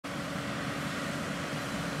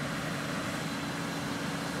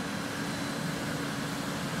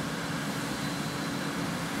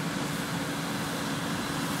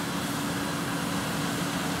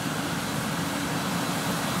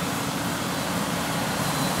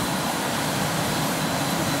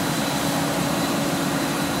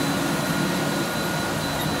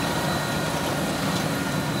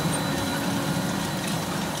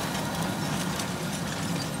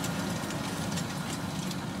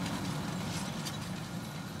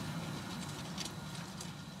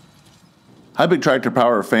Hi Big Tractor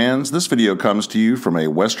Power fans, this video comes to you from a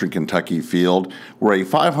western Kentucky field where a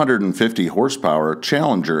 550 horsepower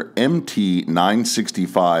Challenger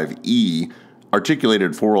MT965E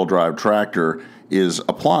articulated four-wheel drive tractor is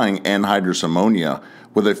applying anhydrous ammonia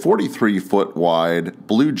with a 43-foot wide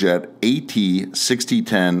Blu-Jet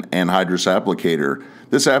AT6010 anhydrous applicator.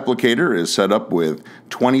 This applicator is set up with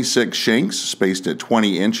 26 shanks spaced at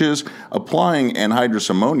 20 inches, applying anhydrous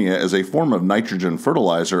ammonia as a form of nitrogen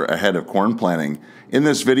fertilizer ahead of corn planting. In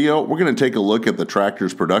this video, we're going to take a look at the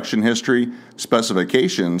tractor's production history,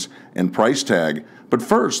 specifications, and price tag. But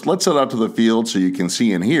first, let's head out to the field so you can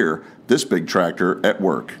see and hear this big tractor at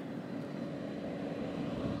work.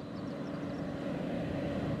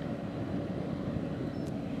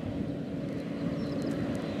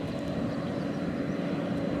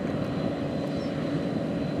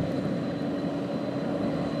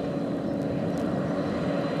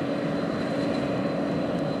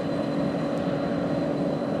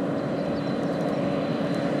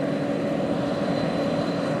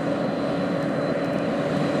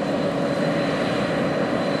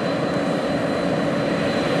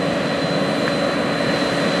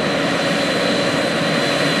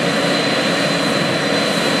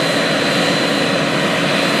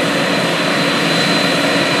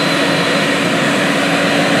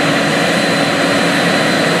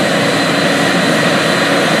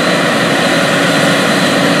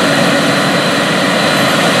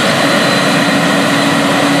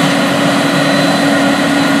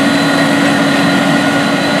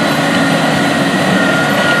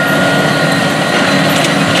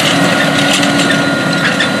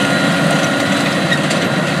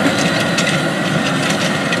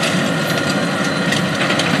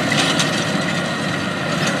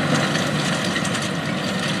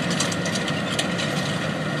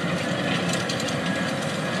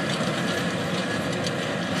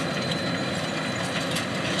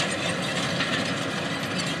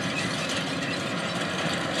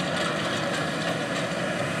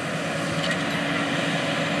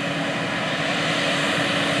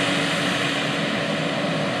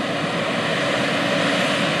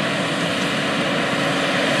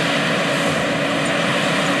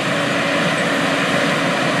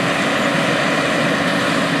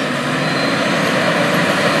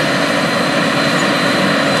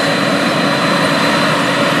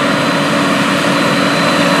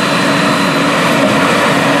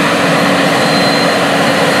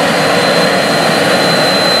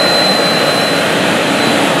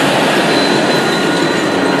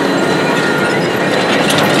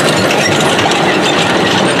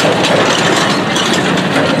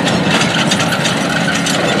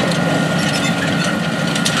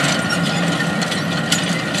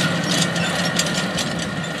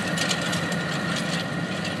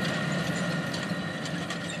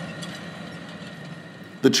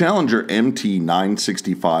 The Challenger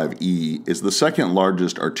MT965E is the second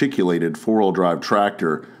largest articulated four-wheel drive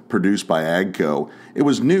tractor produced by AGCO. It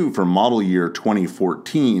was new for model year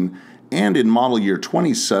 2014, and in model year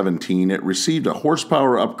 2017 it received a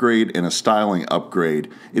horsepower upgrade and a styling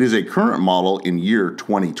upgrade. It is a current model in year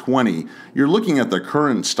 2020. You're looking at the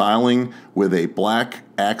current styling with a black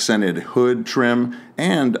accented hood trim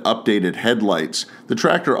and updated headlights. The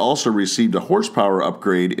tractor also received a horsepower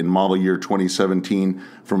upgrade in model year 2017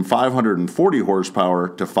 from 540 horsepower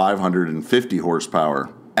to 550 horsepower.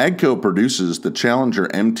 AGCO produces the Challenger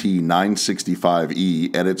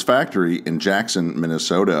MT965E at its factory in Jackson,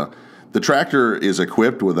 Minnesota. The tractor is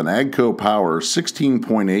equipped with an AGCO Power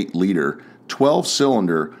 16.8 liter,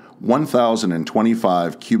 12-cylinder,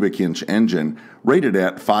 1,025 cubic inch engine rated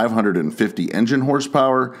at 550 engine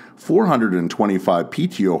horsepower, 425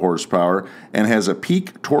 PTO horsepower, and has a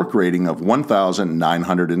peak torque rating of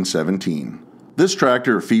 1,917. This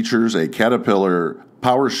tractor features a Caterpillar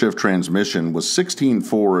power shift transmission with 16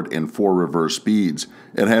 forward and 4 reverse speeds.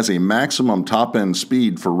 It has a maximum top-end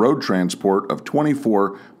speed for road transport of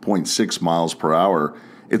 24.6 miles per hour.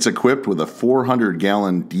 It's equipped with a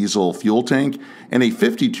 400-gallon diesel fuel tank and a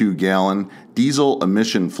 52-gallon diesel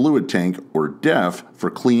emission fluid tank, or DEF, for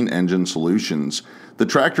clean engine solutions. The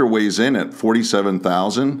tractor weighs in at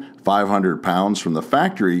 47,500 pounds from the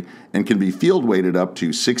factory and can be field weighted up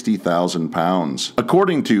to 60,000 pounds.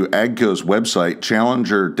 According to AGCO's website,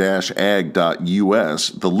 challenger-ag.us,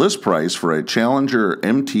 the list price for a Challenger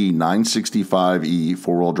MT965E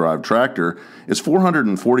four-wheel drive tractor is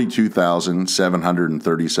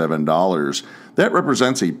 $442,737. That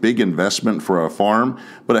represents a big investment for a farm,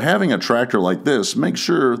 but having a tractor like this makes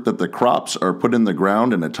sure that the crops are put in the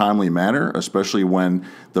ground in a timely manner, especially when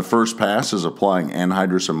recommend. The first pass is applying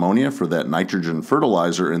anhydrous ammonia for that nitrogen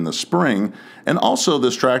fertilizer in the spring, and also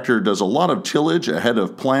this tractor does a lot of tillage ahead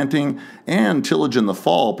of planting and tillage in the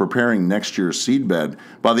fall preparing next year's seedbed.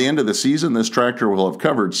 By the end of the season, this tractor will have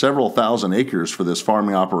covered several thousand acres for this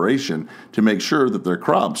farming operation to make sure that their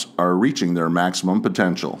crops are reaching their maximum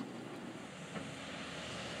potential.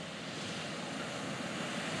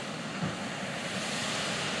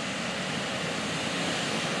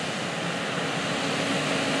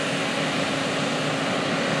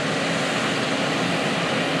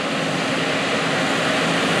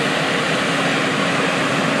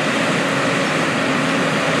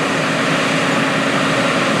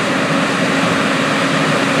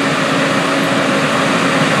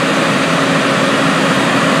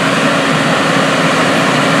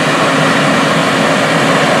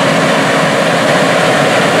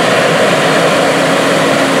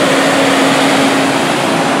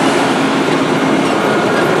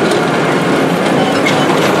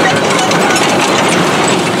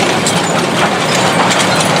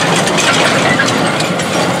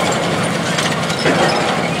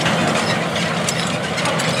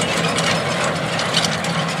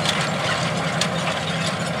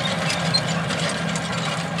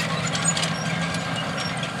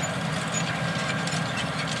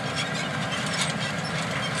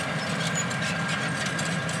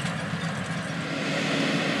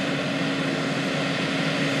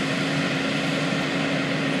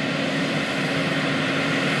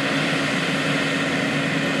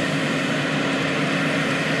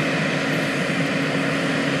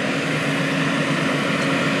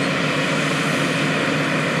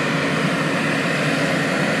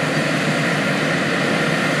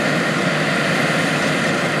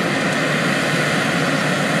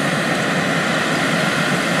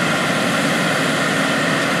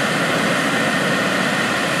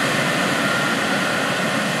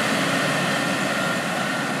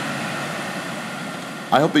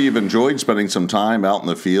 I hope that you've enjoyed spending some time out in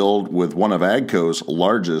the field with one of AGCO's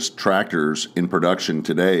largest tractors in production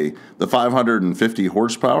today. The 550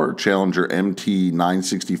 horsepower Challenger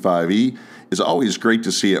MT965E is always great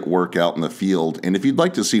to see at work out in the field, and if you'd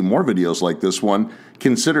like to see more videos like this one,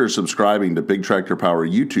 consider subscribing to Big Tractor Power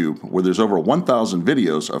YouTube, where there's over 1,000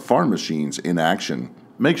 videos of farm machines in action.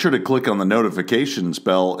 Make sure to click on the notifications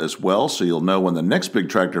bell as well so you'll know when the next Big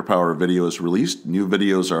Tractor Power video is released. New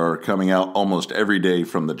videos are coming out almost every day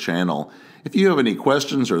from the channel. If you have any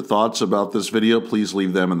questions or thoughts about this video, please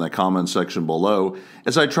leave them in the comment section below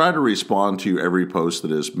as I try to respond to every post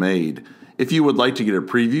that is made. If you would like to get a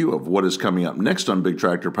preview of what is coming up next on Big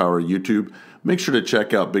Tractor Power YouTube, make sure to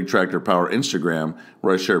check out Big Tractor Power Instagram,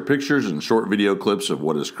 where I share pictures and short video clips of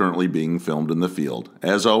what is currently being filmed in the field.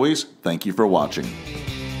 As always, thank you for watching.